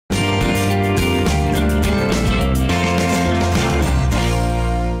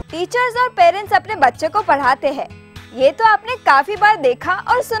Teachers और parents अपने बच्चे को पढ़ाते हैं, ये तो आपने काफी बार देखा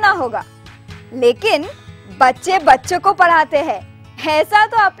और सुना होगा। लेकिन बच्चे बच्चों को पढ़ाते हैं, ऐसा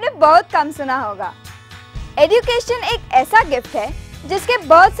तो आपने बहुत कम सुना होगा। एजुकेशन एक ऐसा गिफ्ट है जिसके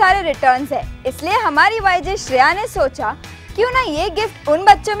बहुत सारे रिटर्न्स हैं, इसलिए हमारी वाईजे श्रेया ने सोचा क्यों ना ये गिफ्ट उन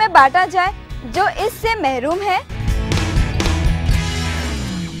बच्चों में बांटा जाए जो इससे महरूम है।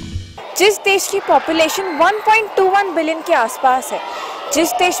 जिस देश की पॉपुलेशन 1.21 बिलियन के आसपास है,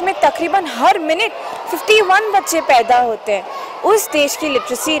 जिस देश में तकरीबन हर मिनट 51 बच्चे पैदा होते हैं, उस देश की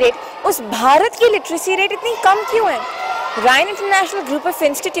लिटरेसी रेट, उस भारत की लिटरेसी रेट इतनी कम क्यों है? Ryan international group of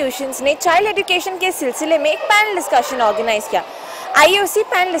institutions ने चाइल्ड एजुकेशन के सिलसिले में एक पैनल डिस्कशन ऑर्गेनाइज किया। आइए उसी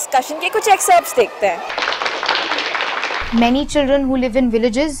पैनल डिस्कशन के कुछ एक्सर्प्ट्स देखते हैं। Many children who live in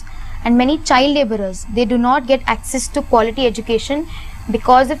villages and many child laborers, they do not get access to quality education,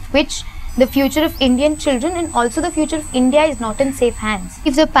 because of which the future of Indian children and also the future of India is not in safe hands.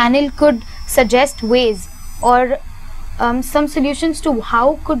 If the panel could suggest ways or some solutions to how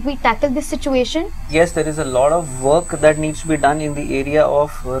could we tackle this situation? Yes, there is a lot of work that needs to be done in the area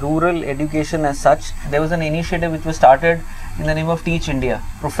of rural education as such. There was an initiative which was started in the name of Teach India.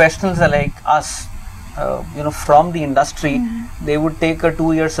 Professionals like us, from the industry, they would take a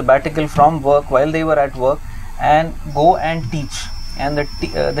 2-year sabbatical from work while they were at work and go and teach. And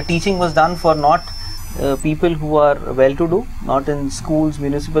the teaching was done for not people who are well-to-do, not in schools,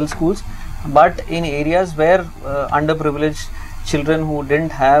 municipal schools, but in areas where underprivileged children who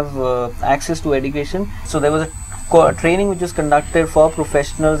didn't have access to education. So there was a training which was conducted for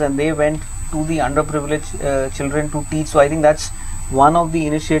professionals, and they went to the underprivileged children to teach. So I think that's one of the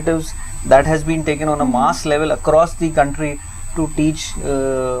initiatives that has been taken on a mass level across the country to teach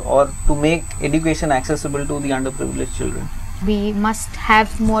or to make education accessible to the underprivileged children. We must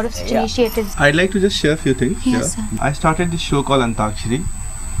have more of such initiatives. I'd like to just share a few things. Yes, sir. I started this show called Antakshari,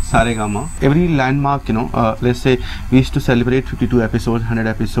 Saregama. Every landmark, let's say we used to celebrate 52 episodes, 100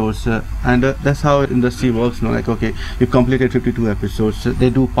 episodes, and that's how industry works. Like, okay, you completed 52 episodes. They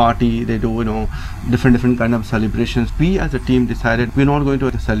do party, they do different kind of celebrations. We as a team decided we're not going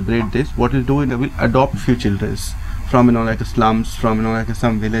to celebrate this. What we'll do is we'll adopt few children from like slums, from like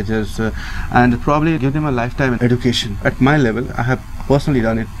some villages, and probably give them a lifetime education. At my level, I have personally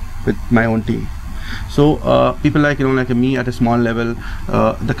done it with my own team. So people like like me at a small level,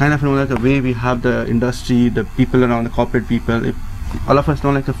 the kind of like the way we have the industry, the people around, the corporate people, if all of us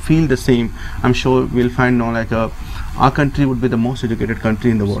feel the same, I'm sure we'll find our country would be the most educated country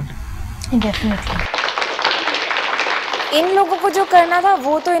in the world. Definitely. इन लोगों को जो करना था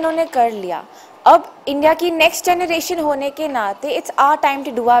वो तो इन्होंने कर लिया। अब इंडिया की नेक्स्ट जनरेशन होने के नाते it's our time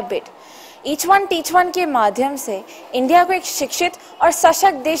to do our bit. Each one teach one के माध्यम से इंडिया को एक शिक्षित और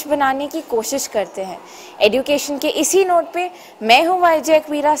सशक्त देश बनाने की कोशिश करते हैं। एजुकेशन के इसी नोट पे मैं हूँ वाईजे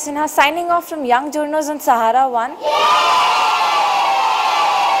Sinha, signing off from young journalist on Sahara 1।